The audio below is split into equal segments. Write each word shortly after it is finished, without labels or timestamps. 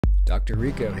Dr.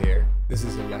 Rico here. This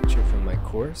is a lecture from my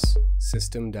course,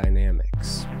 System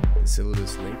Dynamics. The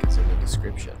syllabus link is in the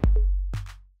description.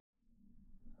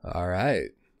 All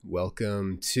right,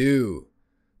 welcome to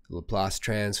the Laplace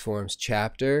Transforms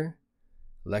chapter,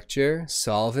 lecture,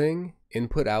 solving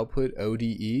input-output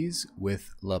ODEs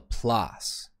with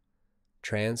Laplace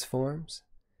transforms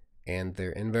and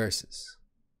their inverses.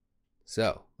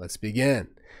 So let's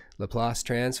begin. Laplace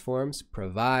transforms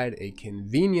provide a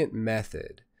convenient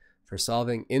method for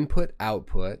solving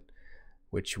input-output,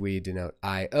 which we denote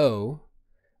I/O,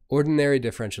 ordinary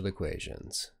differential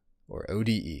equations, or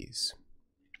ODEs.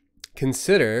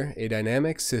 Consider a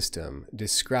dynamic system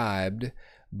described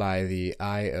by the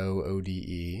I/O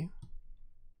ODE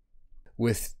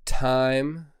with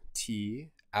time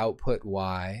t, output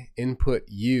y, input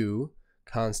u,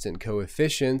 constant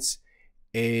coefficients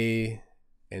a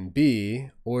and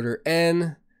b, order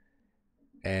n,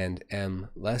 and m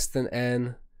less than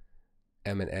n,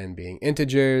 m and n being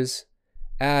integers,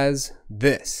 as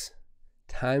this: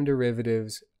 time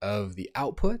derivatives of the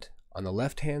output on the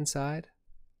left-hand side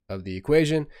of the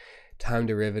equation, time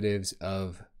derivatives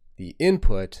of the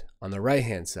input on the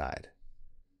right-hand side.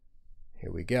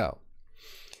 Here we go.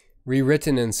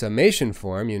 Rewritten in summation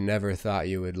form, you never thought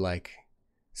you would like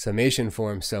summation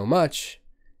form so much.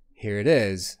 Here it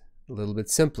is, a little bit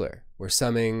simpler. We're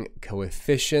summing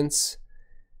coefficients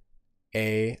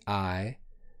ai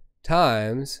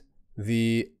times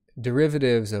the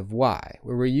derivatives of y,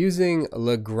 where we're using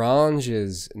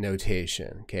Lagrange's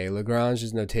notation. Okay,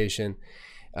 Lagrange's notation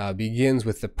begins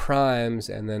with the primes,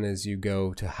 and then as you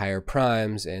go to higher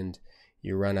primes and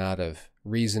you run out of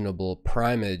reasonable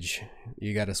primage,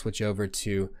 you got to switch over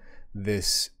to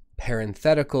this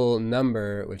parenthetical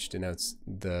number, which denotes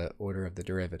the order of the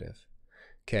derivative.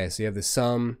 Okay, so you have the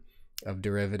sum of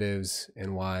derivatives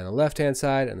in y on the left-hand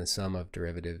side and the sum of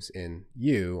derivatives in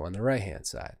u on the right-hand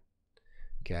side.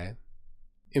 Okay.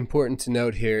 Important to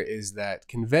note here is that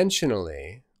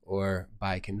conventionally, or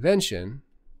by convention,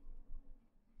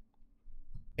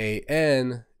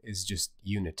 an is just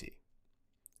unity.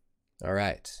 All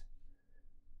right.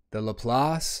 The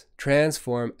Laplace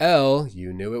transform L,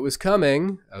 you knew it was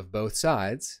coming, of both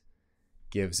sides,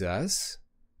 gives us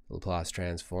Laplace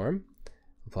transform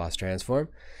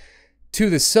to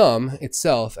the sum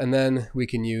itself, and then we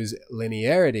can use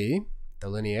linearity, the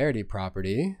linearity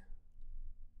property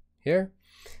here,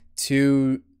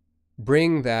 to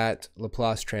bring that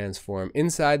Laplace transform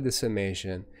inside the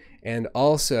summation, and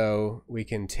also we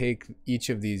can take each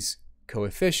of these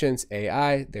coefficients,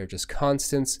 ai, they're just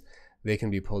constants, they can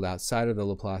be pulled outside of the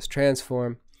Laplace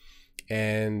transform,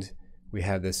 and we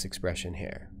have this expression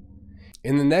here.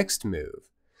 In the next move,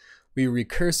 we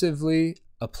recursively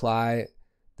apply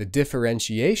the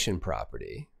differentiation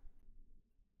property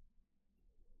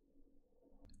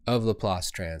of Laplace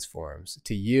transforms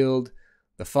to yield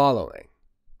the following.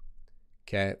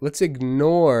 Okay, let's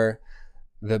ignore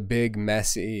the big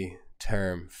messy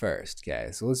term first.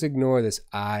 Okay, so let's ignore this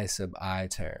I sub I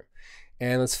term,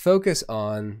 and let's focus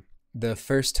on the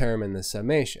first term in the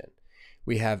summation.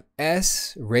 We have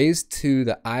s raised to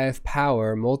the if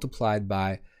power multiplied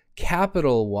by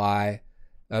capital Y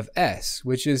of s,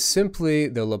 which is simply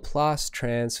the Laplace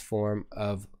transform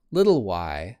of little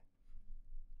y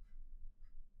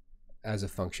as a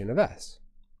function of s.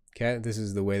 Okay, this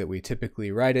is the way that we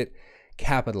typically write it,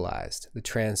 capitalized. The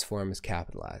transform is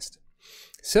capitalized.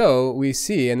 So we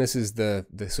see, and this is the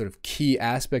sort of key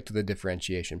aspect of the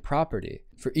differentiation property,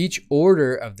 for each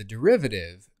order of the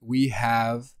derivative, we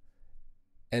have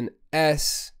an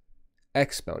s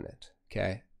exponent.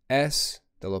 Okay, s,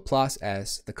 the Laplace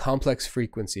s, the complex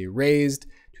frequency raised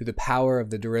to the power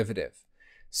of the derivative.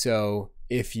 So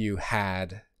if you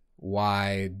had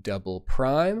y double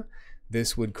prime,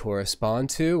 this would correspond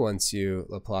to, once you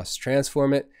Laplace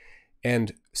transform it,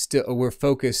 and still we're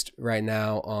focused right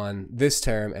now on this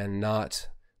term and not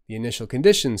the initial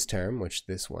conditions term, which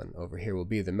this one over here will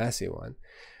be the messy one.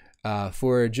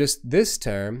 For just this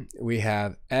term, we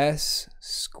have s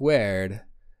squared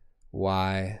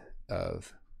y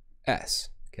of s.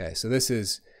 Okay, so this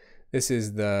is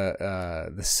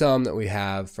the sum that we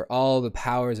have for all the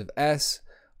powers of s,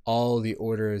 all the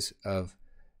orders of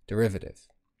derivative.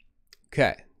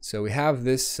 Okay, so we have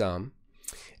this sum,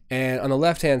 and on the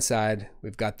left-hand side,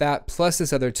 we've got that plus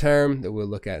this other term that we'll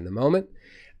look at in a moment.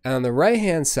 And on the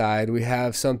right-hand side, we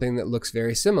have something that looks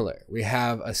very similar. We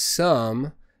have a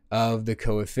sum of the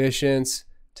coefficients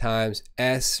times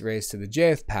s raised to the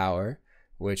jth power,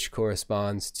 which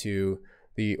corresponds to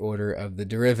the order of the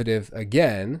derivative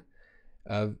again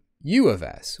of u of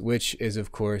s, which is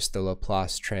of course the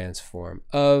Laplace transform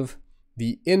of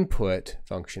the input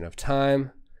function of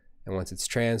time And once it's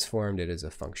transformed, it is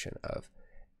a function of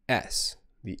s.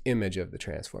 The image of the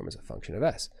transform is a function of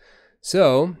s.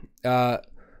 So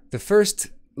the first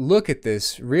look at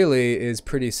this really is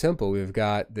pretty simple. We've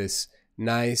got this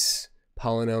nice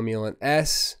polynomial in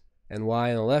s and y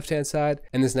on the left-hand side,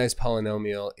 and this nice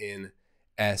polynomial in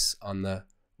s on the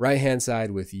right-hand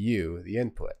side with u, the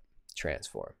input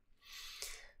transform.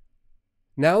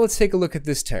 Now let's take a look at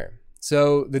this term.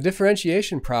 So the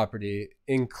differentiation property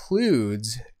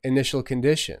includes initial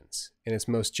conditions in its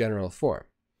most general form.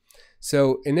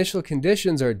 So initial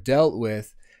conditions are dealt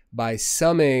with by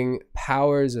summing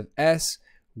powers of s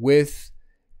with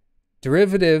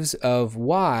derivatives of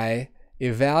y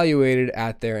evaluated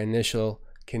at their initial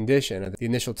condition, at the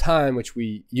initial time, which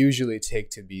we usually take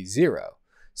to be 0.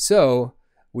 So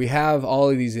we have all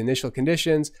of these initial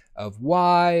conditions of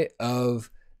y,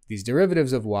 of these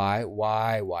derivatives of y,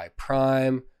 y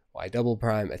prime, y double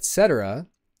prime, etc.,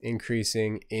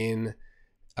 increasing in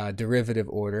derivative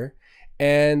order.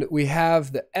 And we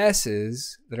have the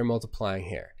s's that are multiplying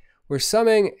here. We're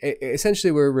summing,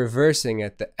 essentially we're reversing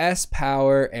it. The s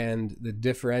power and the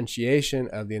differentiation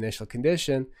of the initial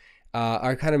condition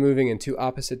are kind of moving in two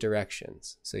opposite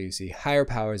directions. So you see higher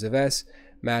powers of s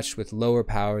matched with lower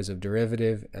powers of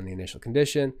derivative and the initial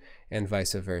condition, and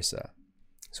vice versa.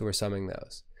 So we're summing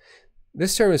those.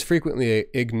 This term is frequently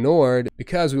ignored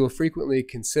because we will frequently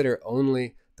consider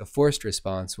only the forced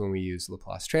response when we use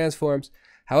Laplace transforms.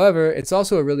 However, it's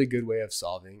also a really good way of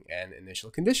solving an initial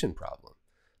condition problem.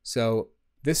 So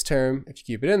this term, if you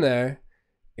keep it in there,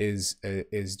 is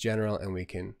general, and we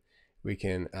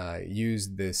can use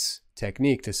this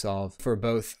technique to solve for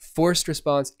both forced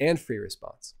response and free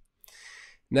response.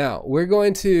 Now, we're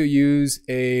going to use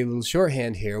a little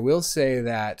shorthand here. We'll say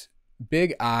that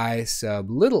big I sub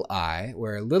little I,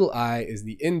 where little I is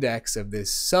the index of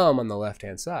this sum on the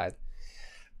left-hand side,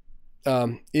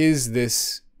 is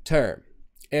this term.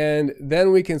 And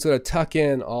then we can sort of tuck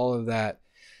in all of that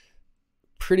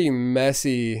pretty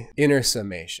messy inner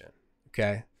summation,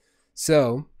 okay?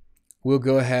 So we'll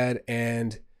go ahead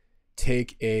and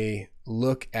take a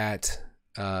look at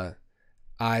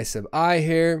I sub I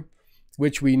here,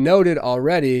 which we noted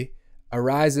already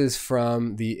arises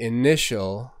from the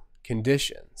initial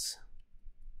conditions.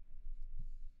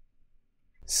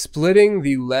 Splitting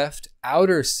the left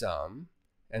outer sum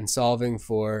and solving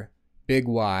for big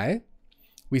Y,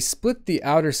 we split the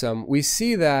outer sum. We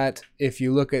see that if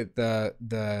you look at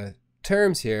the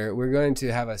terms here, we're going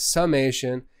to have a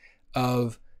summation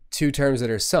of two terms that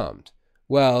are summed.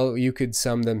 Well, you could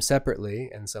sum them separately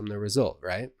and sum the result,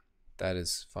 right? That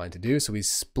is fine to do. So we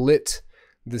split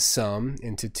the sum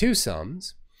into two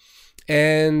sums,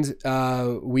 and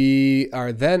we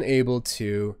are then able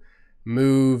to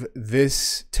move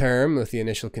this term with the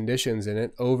initial conditions in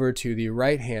it over to the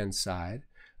right-hand side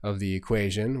of the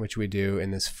equation, which we do in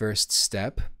this first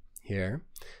step here.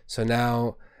 So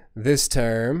now this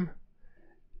term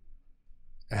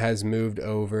has moved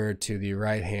over to the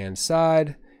right-hand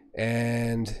side,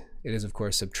 and it is, of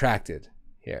course, subtracted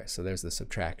here. So there's the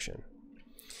subtraction.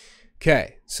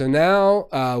 Okay, so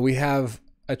now we have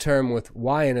a term with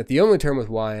y in it. The only term with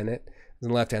y in it is on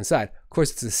the left-hand side. Of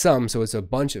course, it's a sum, so it's a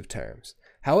bunch of terms.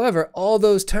 However, all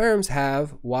those terms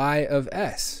have y of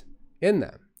s in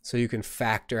them. So you can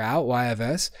factor out y of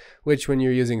s, which when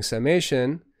you're using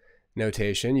summation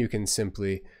notation, you can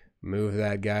simply move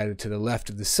that guy to the left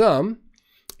of the sum,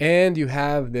 and you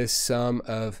have this sum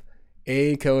of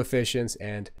a coefficients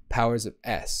and powers of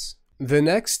s. The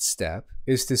next step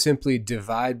is to simply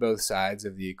divide both sides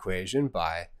of the equation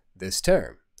by this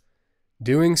term.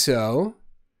 Doing so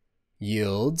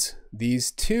yields these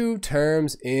two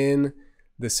terms in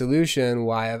the solution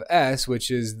y of s, which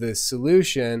is the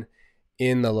solution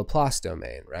in the Laplace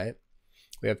domain, right?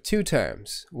 We have two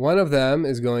terms. One of them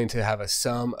is going to have a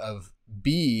sum of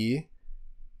b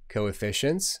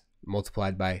coefficients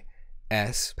multiplied by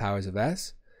s, powers of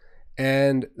s,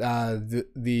 and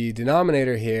the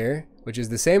denominator here, which is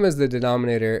the same as the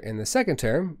denominator in the second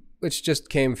term, which just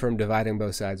came from dividing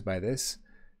both sides by this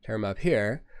term up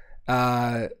here,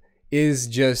 is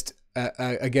just,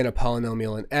 again, a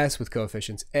polynomial in s with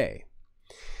coefficients a.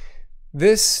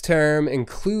 This term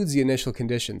includes the initial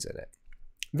conditions in it.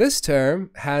 This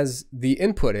term has the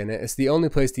input in it. It's the only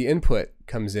place the input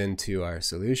comes into our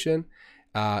solution,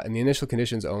 and the initial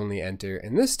conditions only enter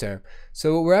in this term.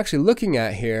 So what we're actually looking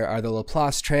at here are the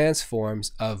Laplace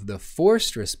transforms of the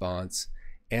forced response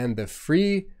and the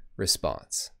free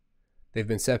response. They've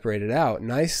been separated out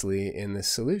nicely in this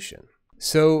solution.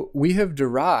 So we have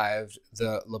derived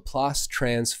the Laplace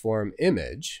transform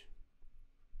image,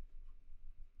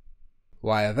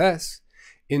 y of s,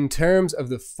 in terms of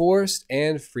the forced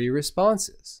and free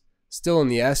responses. Still in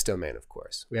the S domain, of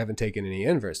course. We haven't taken any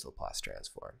inverse Laplace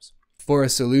transforms. For a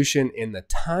solution in the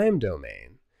time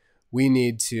domain, we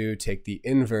need to take the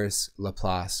inverse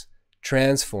Laplace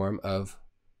transform of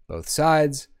both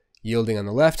sides, yielding on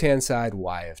the left-hand side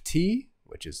y of t,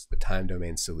 which is the time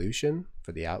domain solution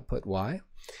for the output y.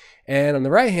 And on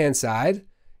the right-hand side,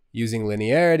 using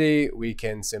linearity, we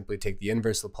can simply take the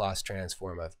inverse Laplace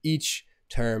transform of each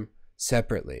term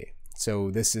separately. So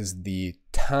this is the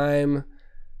time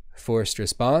forced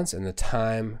response and the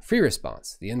time free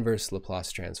response, the inverse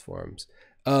Laplace transforms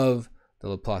of the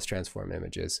Laplace transform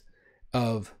images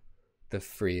of the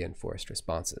free and forced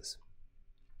responses.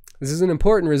 This is an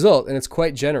important result, and it's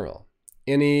quite general.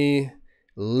 Any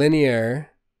linear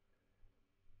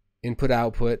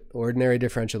input-output ordinary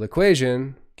differential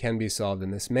equation can be solved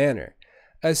in this manner,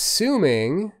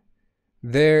 assuming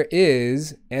there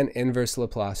is an inverse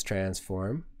Laplace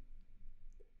transform,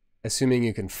 assuming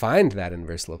you can find that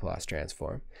inverse Laplace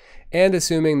transform, and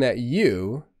assuming that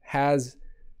U has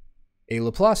a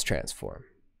Laplace transform.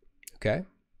 Okay?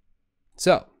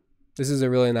 So, this is a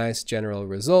really nice general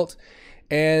result,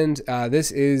 and this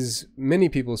is many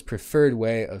people's preferred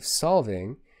way of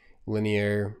solving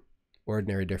linear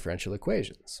ordinary differential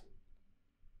equations.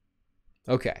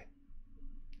 Okay.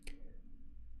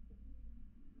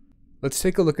 Let's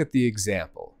take a look at the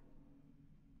example.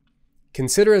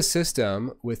 Consider a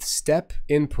system with step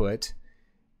input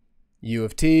u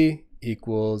of t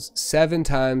equals 7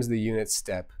 times the unit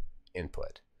step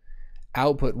input.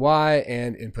 Output y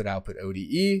and input-output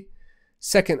ODE.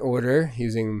 Second order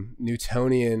using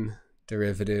Newtonian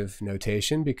derivative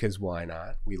notation, because why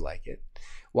not? We like it.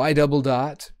 Y double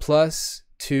dot plus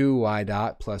 2y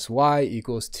dot plus y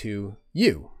equals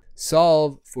 2u.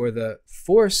 Solve for the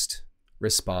forced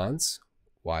response,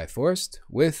 y forced,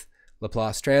 with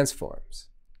Laplace transforms.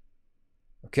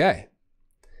 Okay,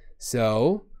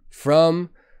 so from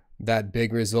that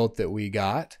big result that we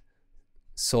got,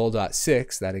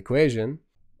 sol.6, that equation,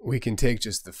 we can take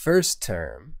just the first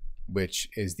term, which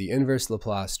is the inverse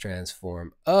Laplace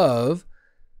transform of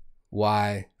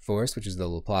y forced, which is the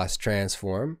Laplace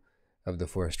transform of the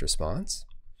forced response.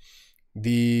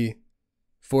 The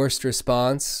forced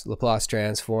response Laplace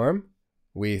transform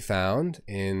we found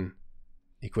in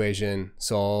equation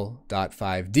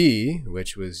sol.5d,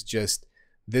 which was just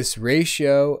this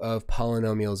ratio of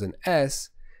polynomials in S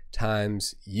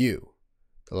times u,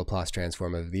 the Laplace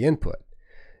transform of the input.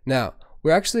 Now,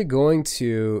 we're actually going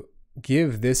to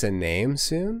give this a name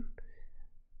soon.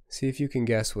 See if you can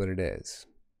guess what it is.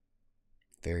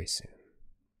 Very soon.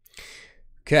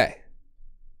 Okay.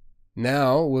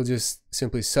 Now we'll just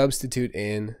simply substitute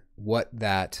in what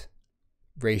that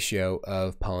ratio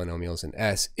of polynomials in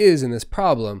S is in this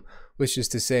problem, which is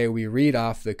to say we read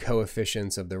off the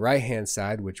coefficients of the right-hand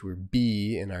side, which were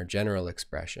b in our general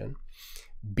expression,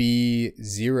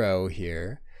 b0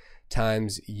 here,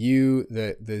 times u,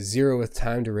 the 0th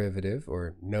time derivative,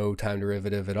 or no time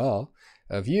derivative at all,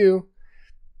 of u,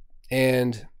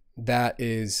 and that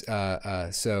is,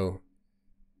 so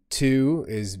 2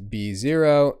 is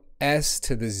b0, s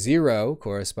to the 0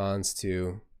 corresponds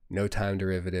to no time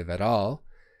derivative at all,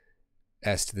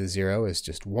 s to the 0 is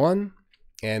just 1,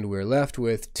 and we're left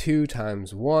with 2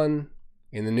 times 1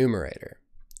 in the numerator.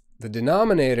 The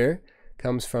denominator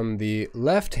comes from the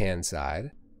left-hand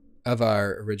side of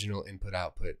our original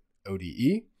input-output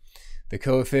ODE. The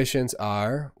coefficients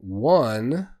are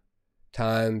 1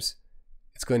 times,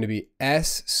 it's going to be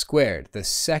s squared. The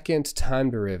second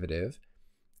time derivative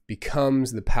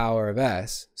becomes the power of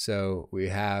s, so we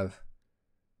have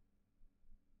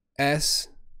s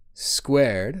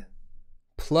squared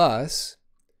plus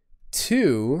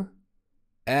 2s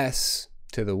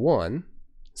to the 1,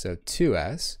 so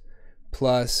 2s,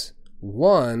 plus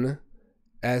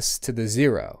 1s to the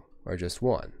 0, or just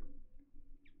 1.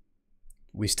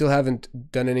 We still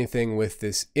haven't done anything with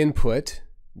this input,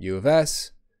 u of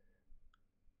s,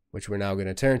 which we're now going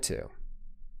to turn to.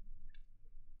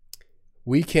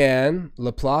 We can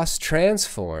Laplace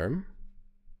transform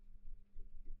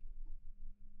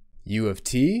u of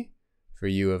t for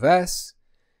u of s.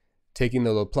 Taking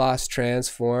the Laplace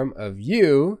transform of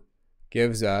u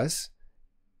gives us,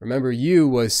 remember u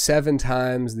was 7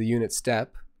 times the unit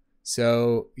step,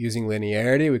 so using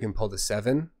linearity we can pull the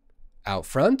 7 out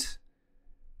front.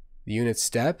 The unit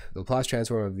step, the Laplace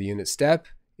transform of the unit step,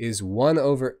 is 1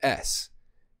 over s.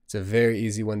 It's a very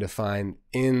easy one to find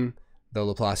in the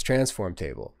Laplace transform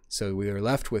table. So we are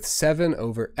left with 7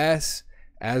 over s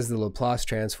as the Laplace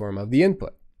transform of the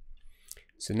input.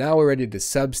 So now we're ready to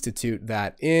substitute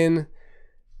that in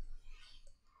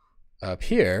up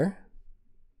here.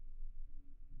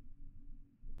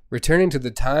 Returning to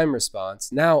the time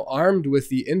response, now armed with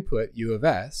the input u of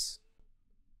s,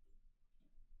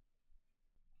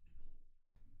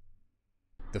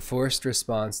 the forced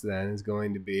response then is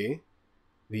going to be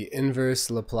the inverse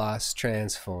Laplace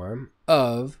transform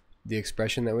of the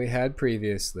expression that we had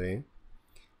previously,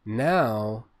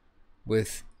 now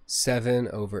with 7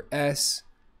 over s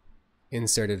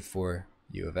inserted for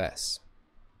u of s.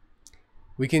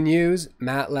 We can use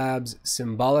Matlab's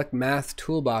symbolic math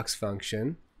toolbox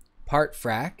function,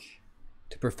 partfrac,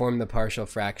 to perform the partial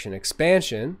fraction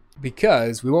expansion,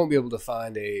 because we won't be able to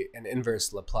find an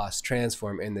inverse Laplace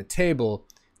transform in the table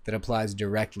that applies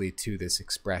directly to this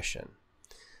expression.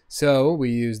 So we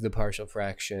use the partial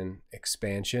fraction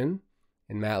expansion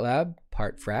in Matlab,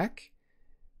 partfrac,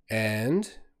 and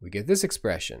we get this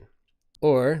expression.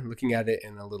 Or, looking at it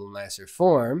in a little nicer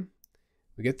form,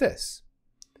 we get this.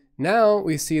 Now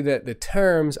we see that the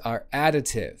terms are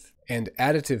additive, and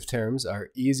additive terms are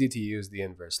easy to use the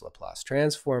inverse Laplace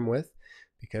transform with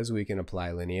because we can apply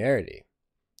linearity.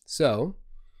 So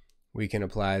we can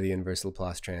apply the inverse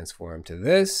Laplace transform to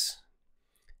this,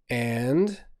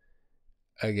 and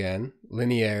again,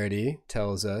 linearity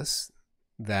tells us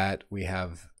that we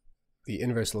have the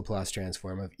inverse Laplace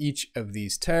transform of each of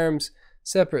these terms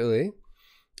separately,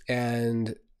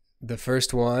 and the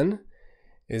first one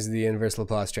is the inverse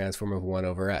Laplace transform of 1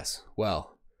 over s.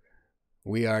 Well,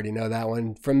 we already know that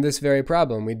one from this very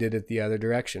problem. We did it the other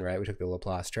direction, right? We took the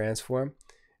Laplace transform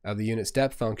of the unit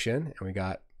step function, and we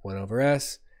got 1 over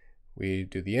s. We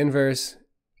do the inverse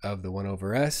of the 1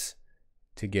 over s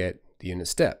to get the unit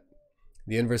step.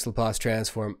 The inverse Laplace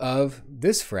transform of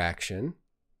this fraction,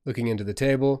 looking into the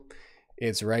table,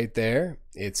 it's right there.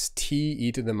 It's t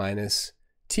e to the minus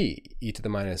t, e to the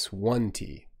minus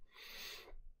 1t.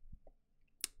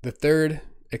 The third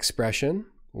expression,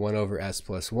 1 over s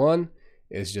plus 1,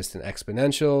 is just an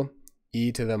exponential,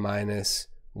 e to the minus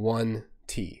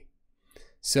 1t.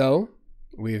 So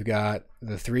we've got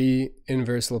the three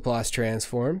inverse Laplace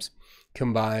transforms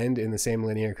combined in the same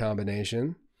linear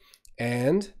combination,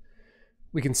 and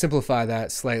we can simplify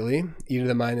that slightly. E to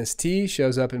the minus t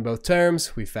shows up in both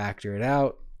terms. We factor it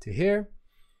out to here,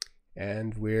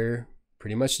 and we're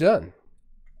pretty much done.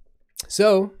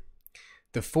 So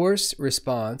the force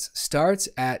response starts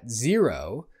at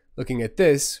 0, looking at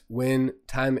this, when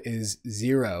time is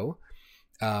 0,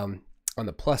 on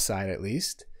the plus side at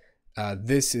least.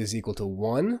 This is equal to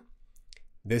 1.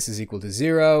 This is equal to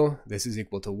 0. This is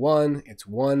equal to 1. It's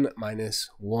 1 minus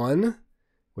 1,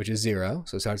 which is 0.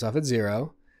 So it starts off at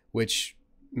 0, which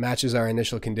matches our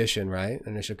initial condition, right?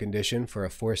 Initial condition for a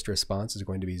forced response is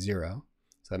going to be 0.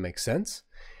 So that makes sense.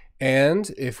 And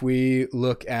if we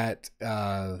look at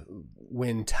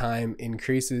when time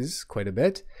increases quite a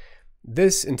bit,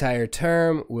 this entire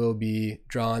term will be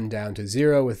drawn down to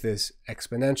 0 with this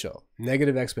exponential.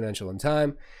 Negative exponential in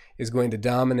time is going to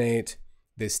dominate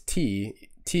this t.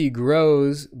 T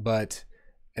grows, but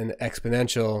an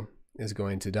exponential is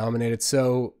going to dominate it.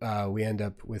 So we end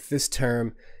up with this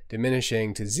term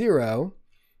diminishing to 0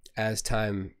 as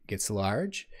time gets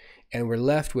large. And we're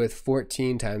left with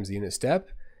 14 times the unit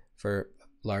step. For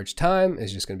large time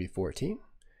is just going to be 14.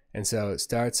 And so it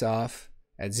starts off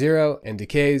at 0 and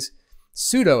decays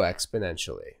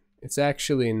pseudo-exponentially. It's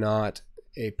actually not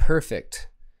a perfect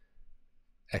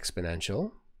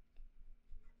exponential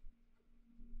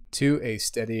to a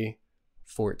steady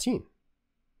 14.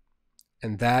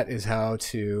 And that is how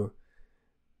to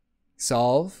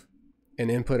solve an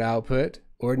input-output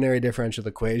ordinary differential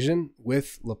equation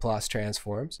with Laplace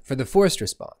transforms for the forced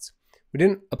response. We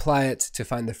didn't apply it to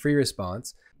find the free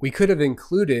response. We could have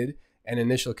included an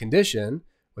initial condition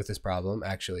with this problem,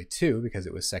 actually 2, because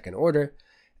it was second order,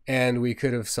 and we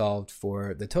could have solved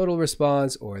for the total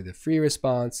response or the free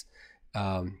response.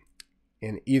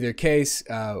 In either case,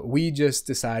 we just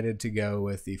decided to go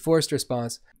with the forced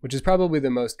response, which is probably the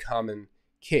most common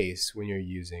case when you're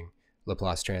using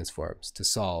Laplace transforms to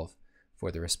solve for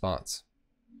the response.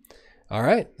 All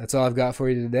right, that's all I've got for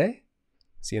you today.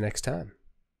 See you next time.